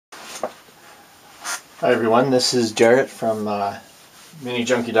Hi everyone, this is Jarrett from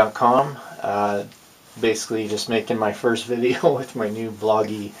minijunkie.com. Basically just making my first video with my new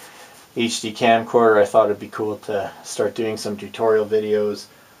vloggy HD camcorder. I thought it'd be cool to start doing some tutorial videos.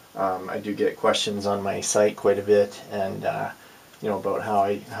 I do get questions on my site quite a bit, and about how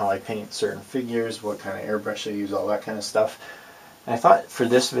I paint certain figures, what kind of airbrush I use, all that kind of stuff. And I thought for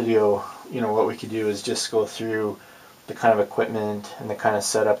this video, what we could do is just go through the kind of equipment and the kind of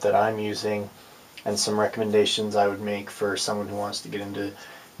setup that I'm using, and some recommendations I would make for someone who wants to get into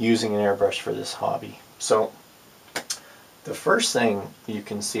using an airbrush for this hobby. So the first thing you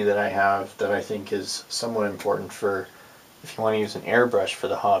can see that I have that I think is somewhat important for if you want to use an airbrush for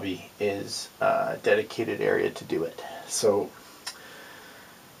the hobby is a dedicated area to do it. So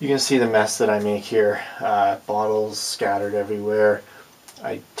you can see the mess that I make here, bottles scattered everywhere.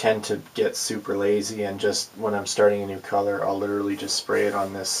 I tend to get super lazy, and just when I'm starting a new color, I'll literally just spray it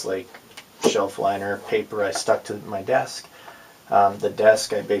on this like shelf liner paper I stuck to my desk. The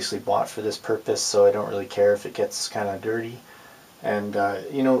desk I basically bought for this purpose, so I don't really care if it gets kind of dirty. And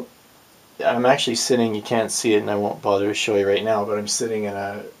I'm actually sitting, you can't see it and I won't bother to show you right now, but I'm sitting in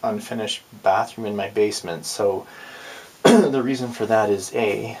an unfinished bathroom in my basement. So the reason for that is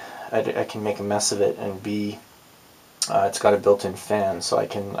A, I can make a mess of it, and B, it's got a built-in fan, so I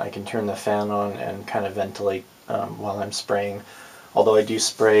can turn the fan on and kind of ventilate while I'm spraying. Although I do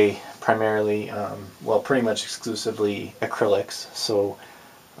spray primarily, pretty much exclusively acrylics, so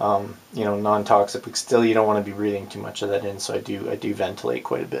non-toxic, but still you don't want to be breathing too much of that in, so I do ventilate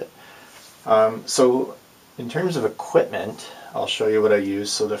quite a bit. So in terms of equipment, I'll show you what I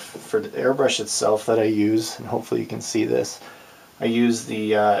use. So for the airbrush itself that I use, and hopefully you can see this, I use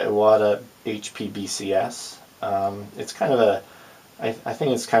the Iwata HP BCS. It's kind of I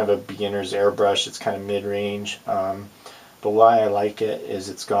think it's kind of a beginner's airbrush. It's kind of mid-range. But why I like it is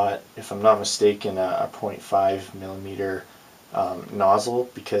it's got, if I'm not mistaken, a 0.5 millimeter nozzle,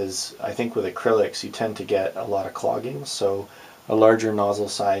 because I think with acrylics you tend to get a lot of clogging, so a larger nozzle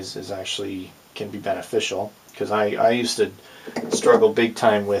size can be beneficial, because I used to struggle big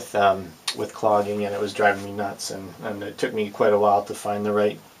time with clogging, and it was driving me nuts, and it took me quite a while to find the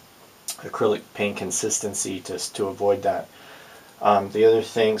right acrylic paint consistency to avoid that. The other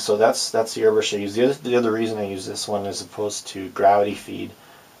thing, so that's the airbrush I use. The other reason I use this one as opposed to gravity feed,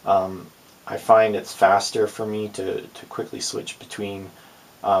 I find it's faster for me to quickly switch between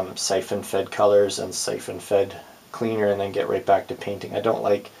siphon fed colors and siphon fed cleaner, and then get right back to painting. I don't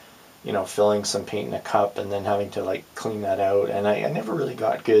like filling some paint in a cup and then having to like clean that out, and I never really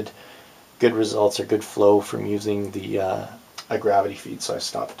got good results or good flow from using the a gravity feed, so I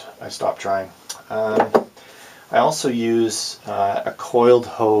stopped trying. I also use a coiled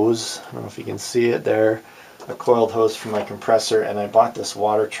hose. I don't know if you can see it there. A coiled hose for my compressor, and I bought this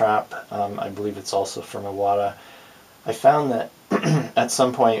water trap. I believe it's also from Iwata. I found that at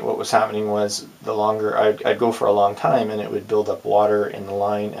some point what was happening was the longer I'd go for a long time, and it would build up water in the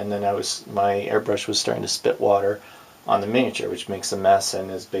line, and then my airbrush was starting to spit water on the miniature, which makes a mess, and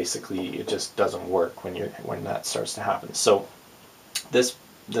is basically, it just doesn't work when that starts to happen. So this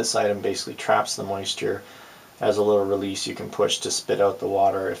item basically traps the moisture. Has a little release you can push to spit out the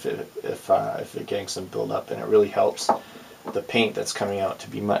water if it's getting some buildup, and it really helps the paint that's coming out to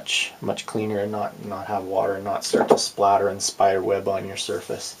be much cleaner and not have water and not start to splatter and spider web on your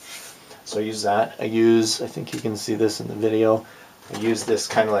surface. So I use that. I think you can see this in the video, I use this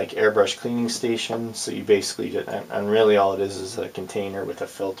kind of like airbrush cleaning station. So you basically, and really all it is a container with a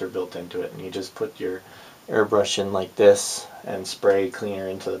filter built into it, and you just put your airbrush in like this and spray cleaner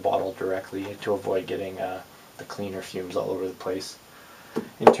into the bottle directly to avoid getting the cleaner fumes all over the place.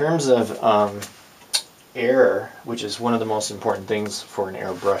 In terms of air, which is one of the most important things for an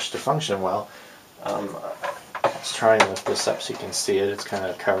airbrush to function well, let's try and lift this up so you can see it. It's kind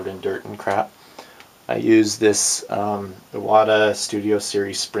of covered in dirt and crap. I use this Iwata Studio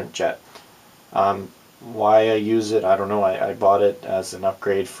Series Sprint Jet. Why I use it, I don't know. I bought it as an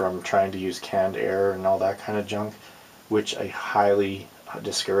upgrade from trying to use canned air and all that kind of junk, which I highly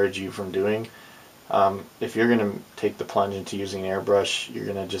discourage you from doing. If you're going to take the plunge into using an airbrush, you're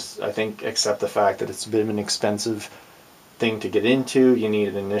going to just, I think, accept the fact that it's a bit of an expensive thing to get into. You need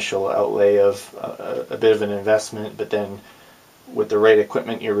an initial outlay of a bit of an investment, but then with the right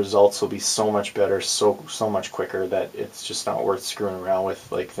equipment your results will be so much better, so much quicker, that it's just not worth screwing around with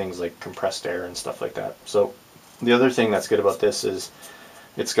like things like compressed air and stuff like that. So the other thing that's good about this is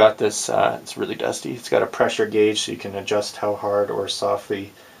it's got this, it's really dusty, it's got a pressure gauge, so you can adjust how hard or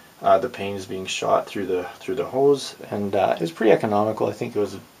softly the paint is being shot through the hose, and it's pretty economical. I think it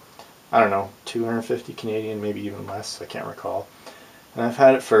was, I don't know, 250 Canadian, maybe even less, I can't recall. And I've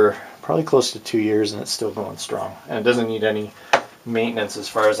had it for probably close to 2 years, and it's still going strong. And it doesn't need any maintenance as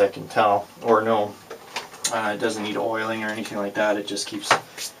far as I can tell, or no, it doesn't need oiling or anything like that. It just keeps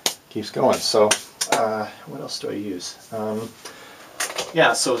going. So what else do I use?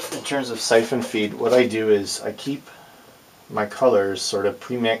 Yeah, so in terms of siphon feed, what I do is I keep my colors sort of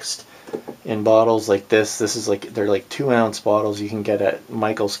pre-mixed in bottles like this. This is like, they're like 2-ounce bottles you can get at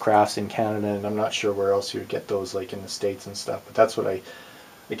Michael's Crafts in Canada, and I'm not sure where else you would get those, like in the States and stuff, but that's what I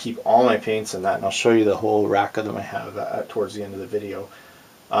keep all my paints in that, and I'll show you the whole rack of them I have towards the end of the video.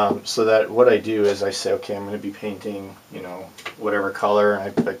 So that what I do is I say, okay, I'm going to be painting, you know, whatever color,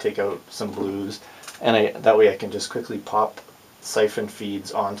 and I take out some blues, and that way I can just quickly pop siphon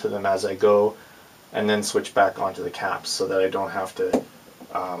feeds onto them as I go, and then switch back onto the caps, so that I don't have to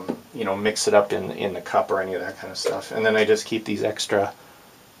you know, mix it up in the cup or any of that kind of stuff. And then I just keep these extra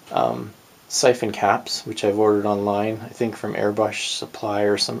siphon caps, which I've ordered online, I think from Airbrush Supply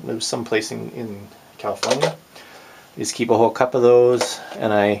or some place in California. I just keep a whole cup of those,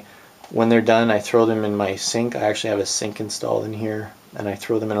 and when they're done, I throw them in my sink. I actually have a sink installed in here, and I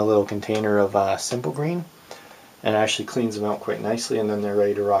throw them in a little container of Simple Green, and it actually cleans them out quite nicely, and then they're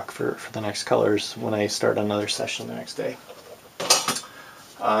ready to rock for the next colors when I start another session the next day.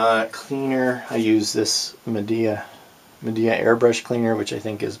 Cleaner, I use this Medea Airbrush cleaner, which I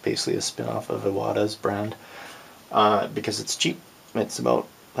think is basically a spin-off of Iwata's brand, because it's cheap. It's about,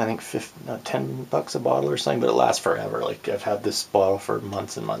 I think, $10 a bottle or something, but it lasts forever. Like, I've had this bottle for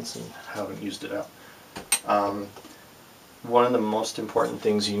months and months and haven't used it up. One of the most important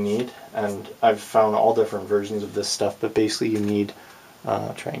things you need, and I've found all different versions of this stuff, but basically you need,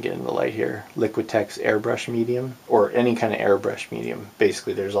 try and get in the light here, Liquitex Airbrush Medium, or any kind of airbrush medium.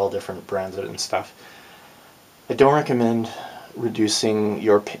 Basically, there's all different brands of it and stuff. I don't recommend reducing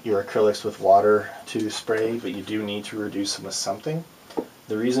your acrylics with water to spray, but you do need to reduce them with something.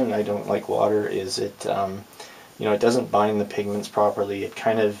 The reason I don't like water is it, you know, it doesn't bind the pigments properly. It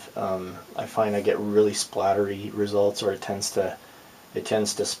kind of, I find I get really splattery results, or it tends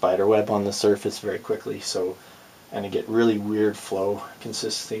to spiderweb on the surface very quickly. So, and I get really weird flow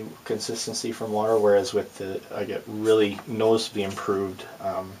consistency from water, whereas with I get really noticeably improved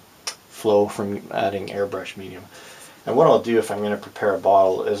flow from adding airbrush medium. And what I'll do if I'm going to prepare a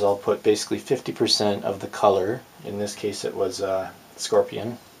bottle is I'll put basically 50% of the color. In this case, it was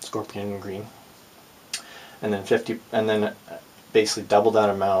scorpion green, and then basically double that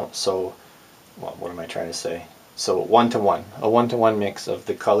amount. So, well, what am I trying to say? So 1-to-1, a 1-to-1 mix of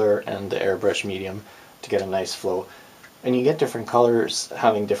the color and the airbrush medium to get a nice flow. And you get different colors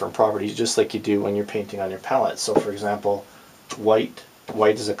having different properties, just like you do when you're painting on your palette. So, for example, white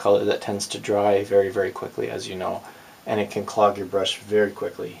is a color that tends to dry very, very quickly, as you know, and it can clog your brush very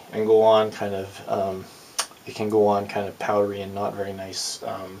quickly and go on kind of it can go on kind of powdery and not very nice,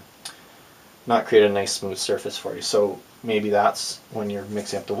 not create a nice smooth surface for you. So maybe that's when you're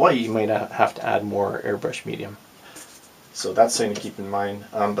mixing up the white, you might have to add more airbrush medium. So that's something to keep in mind.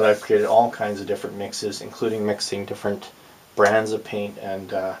 But I've created all kinds of different mixes, including mixing different brands of paint,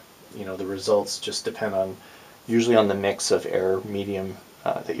 and you know, the results just depend on, usually on the mix of air medium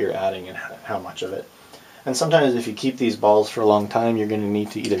that you're adding and how much of it. And sometimes if you keep these balls for a long time, you're going to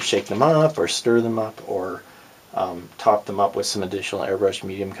need to either shake them up or stir them up, or top them up with some additional airbrush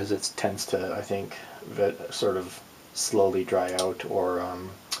medium, because it tends to, I think, sort of slowly dry out, or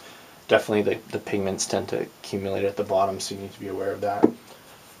definitely the pigments tend to accumulate at the bottom, so you need to be aware of that.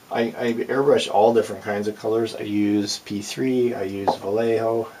 I airbrush all different kinds of colors. I use P3, I use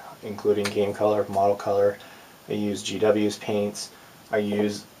Vallejo, including Game Color, Model Color. I use GW's paints. I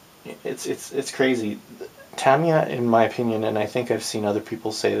use, it's crazy. Tamiya, in my opinion, and I think I've seen other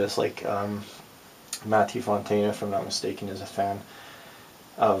people say this, like Matthew Fontana, if I'm not mistaken, is a fan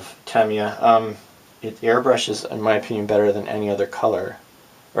of Tamiya. It airbrushes, in my opinion, better than any other color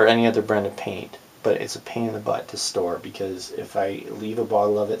or any other brand of paint, but it's a pain in the butt to store, because if I leave a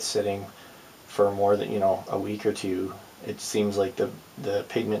bottle of it sitting for more than, you know, a week or two, it seems like the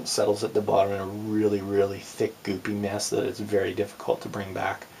pigment settles at the bottom in a really, really thick, goopy mess that it's very difficult to bring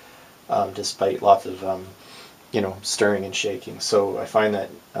back, despite lots of you know, stirring and shaking. So I find that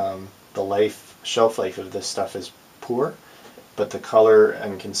the shelf life of this stuff is poor, but the color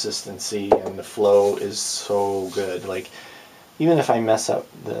and consistency and the flow is so good. Like, even if I mess up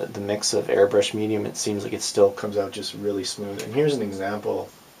the mix of airbrush medium, it seems like it still comes out just really smooth. And here's an example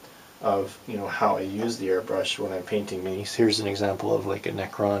of, you know, how I use the airbrush when I'm painting minis. Here's an example of like a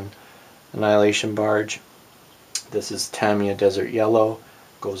Necron Annihilation Barge. This is Tamiya Desert Yellow,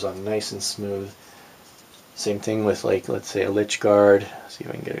 goes on nice and smooth. Same thing with, like, let's say a Lich Guard. See if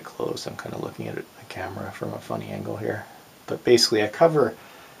I can get it close. I'm kind of looking at the camera from a funny angle here. But basically I cover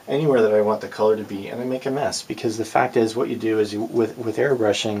anywhere that I want the color to be, and I make a mess. Because the fact is, what you do is with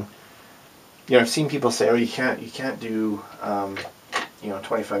airbrushing, you know, I've seen people say, oh, you can't do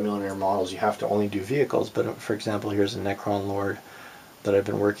 25mm models. You have to only do vehicles. But for example, here's a Necron Lord that I've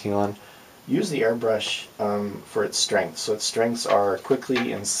been working on. Use the airbrush for its strengths. So its strengths are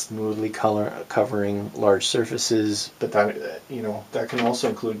quickly and smoothly covering large surfaces, but that that can also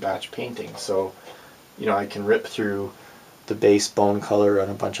include batch painting. So I can rip through the base bone color on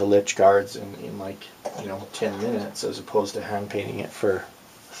a bunch of lich guards in like 10 minutes, as opposed to hand painting it for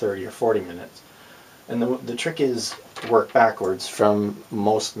 30 or 40 minutes. And the trick is work backwards from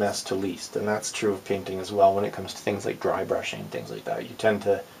most mess to least, and that's true of painting as well when it comes to things like dry brushing, things like that. You tend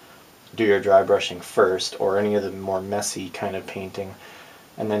to do your dry brushing first, or any of the more messy kind of painting,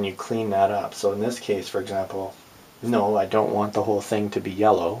 and then you clean that up. So in this case, for example, no, I don't want the whole thing to be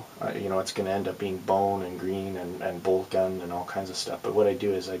yellow. It's going to end up being bone and green and bolt gun and all kinds of stuff. But what I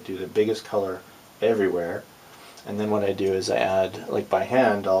do is I do the biggest color everywhere, and then what I do is I add, like by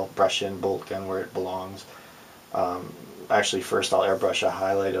hand, I'll brush in bolt gun where it belongs. Actually, first I'll airbrush a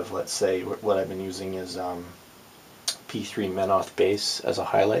highlight of, let's say, what I've been using is P3 Menoth base as a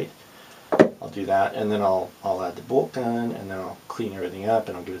highlight. I'll do that, and then I'll add the bolt gun, and then I'll clean everything up,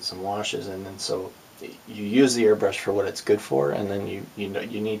 and I'll give it some washes, and then so you use the airbrush for what it's good for, and then you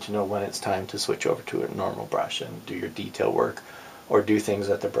need to know when it's time to switch over to a normal brush and do your detail work, or do things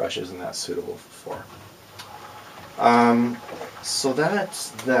that the brush isn't that suitable for. So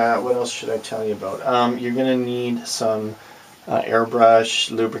that's that. What else should I tell you about? You're gonna need some airbrush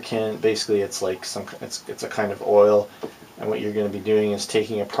lubricant. Basically, it's like it's a kind of oil. And what you're going to be doing is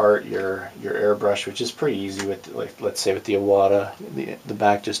taking apart your airbrush, which is pretty easy with, like, let's say with the Iwata. The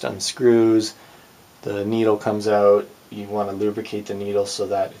back just unscrews, the needle comes out. You want to lubricate the needle so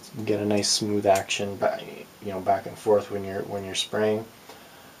that you get a nice smooth action back, back and forth when you're spraying.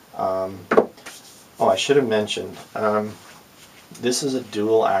 Oh, I should have mentioned, this is a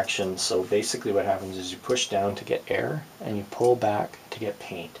dual action. So basically, what happens is you push down to get air, and you pull back to get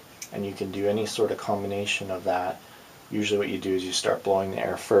paint, and you can do any sort of combination of that. Usually what you do is you start blowing the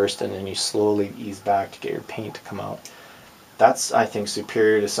air first, and then you slowly ease back to get your paint to come out. That's, I think,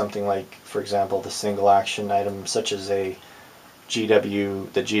 superior to something like, for example, the single action item such as a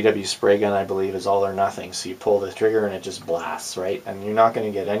GW. The GW spray gun, I believe, is all or nothing. So you pull the trigger and it just blasts, right? And you're not going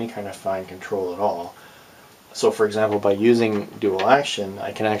to get any kind of fine control at all. So for example, by using dual action,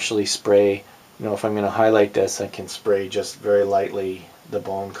 I can actually spray, if I'm going to highlight this, I can spray just very lightly the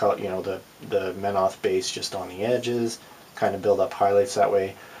bone color, the Menoth base just on the edges, kind of build up highlights that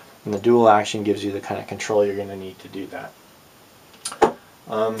way. And the dual action gives you the kind of control you're going to need to do that.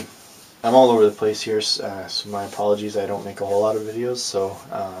 I'm all over the place here, so my apologies. I don't make a whole lot of videos, so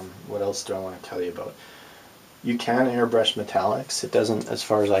what else do I want to tell you about? You can airbrush metallics. It doesn't, as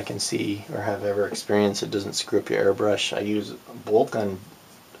far as I can see or have ever experienced, it doesn't screw up your airbrush. I use bolt gun,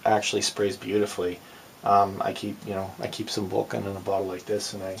 actually sprays beautifully. I keep some bolt gun in a bottle like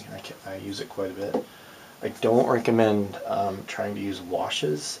this, and I use it quite a bit. I don't recommend trying to use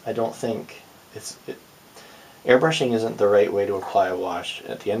washes. I don't think airbrushing isn't the right way to apply a wash.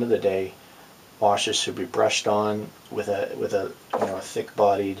 At the end of the day, washes should be brushed on with a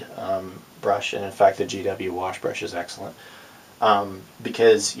thick-bodied brush, and in fact, the GW wash brush is excellent.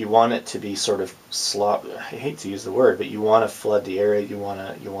 Because you want it to be sort of I hate to use the word, but you want to flood the area. You want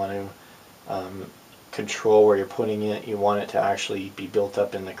to control where you're putting it. You want it to actually be built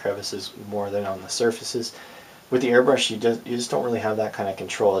up in the crevices more than on the surfaces. With the airbrush, you just don't really have that kind of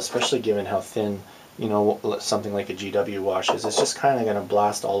control, especially given how thin something like a GW wash is. It's just kind of going to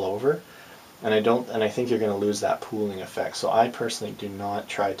blast all over, and I think you're going to lose that pooling effect. So I personally do not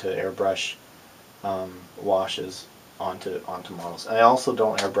try to airbrush washes onto models. I also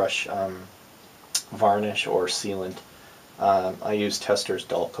don't airbrush varnish or sealant. I use Tester's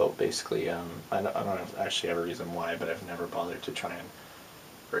dull coat, basically. I don't actually have a reason why, but I've never bothered to try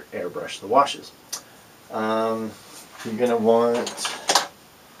and airbrush the washes. You're going to want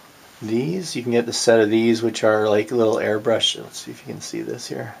these. You can get the set of these, which are like little airbrush. Let's see if you can see this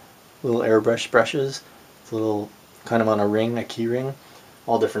here. Little airbrush brushes. It's a little kind of on a ring, a key ring.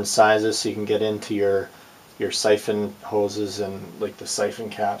 All different sizes, so you can get into your siphon hoses and like the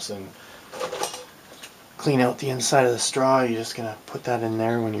siphon caps and clean out the inside of the straw. You're just gonna put that in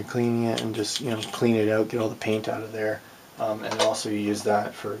there when you're cleaning it and just clean it out, get all the paint out of there. And also you use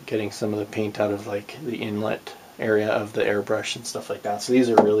that for getting some of the paint out of like the inlet area of the airbrush and stuff like that. So these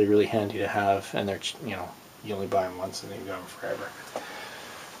are really, really handy to have, and they're you only buy them once and then you got them forever.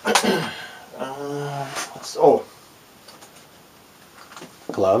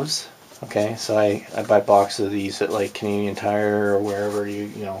 Gloves. Okay, so I buy boxes of these at like Canadian Tire or wherever you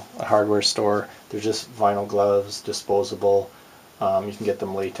know, a hardware store. They're just vinyl gloves, disposable. You can get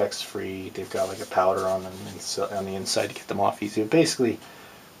them latex free. They've got like a powder on them on the inside to get them off easy. But basically,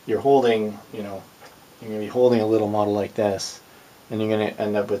 you're holding, you know, you're going to be holding a little model like this, and you're going to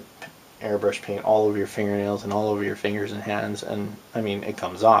end up with airbrush paint all over your fingernails and all over your fingers and hands. And I mean, it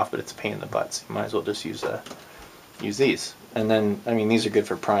comes off, but it's a pain in the butt. So you might as well just use these. And then, I mean, these are good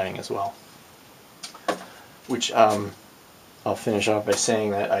for priming as well. Which I'll finish off by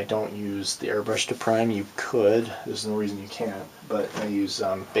saying that I don't use the airbrush to prime. You could. There's no reason you can't. But I use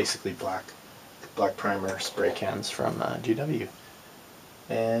basically black primer spray cans from GW.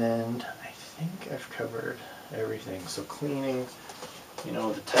 And I think I've covered everything. So cleaning, you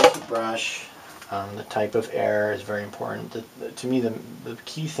know, the type of brush, the type of air is very important. To me, the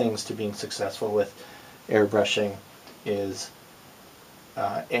key things to being successful with airbrushing is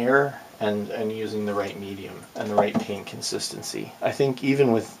air and using the right medium and the right paint consistency. I think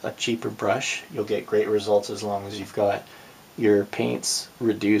even with a cheaper brush, you'll get great results as long as you've got your paints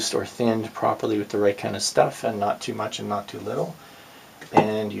reduced or thinned properly with the right kind of stuff, and not too much and not too little.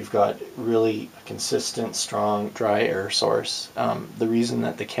 And you've got really a consistent, strong, dry air source. The reason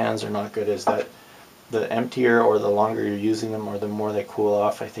that the cans are not good is that the emptier or the longer you're using them or the more they cool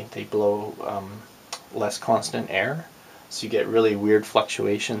off, I think they blow less constant air. So you get really weird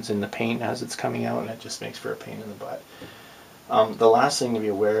fluctuations in the paint as it's coming out, and it just makes for a pain in the butt. The last thing to be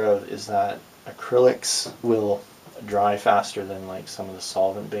aware of is that acrylics will dry faster than like some of the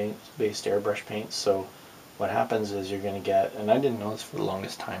solvent-based airbrush paints. So what happens is you're going to get, and I didn't know this for the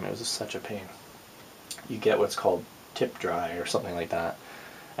longest time, it was such a pain. You get what's called tip dry or something like that.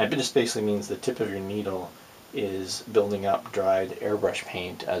 And it just basically means the tip of your needle is building up dried airbrush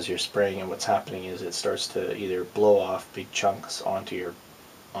paint as you're spraying, and what's happening is it starts to either blow off big chunks onto your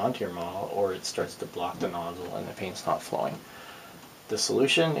model, or it starts to block the nozzle and the paint's not flowing. The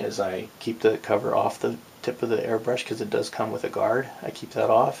solution is I keep the cover off the tip of the airbrush because it does come with a guard. I keep that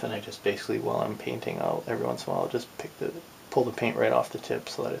off, and I just basically, while I'm painting, every once in a while I'll just pull the paint right off the tip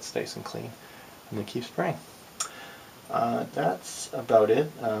so that it's nice and clean, and then keep spraying. That's about it.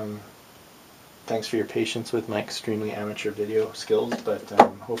 Thanks for your patience with my extremely amateur video skills, but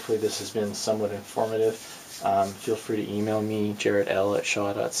hopefully this has been somewhat informative. Feel free to email me,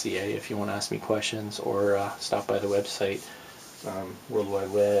 jarrettl@shaw.ca, if you want to ask me questions, or stop by the website, World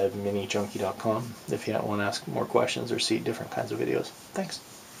Wide Web, minijunkie.com, if you want to ask more questions or see different kinds of videos. Thanks.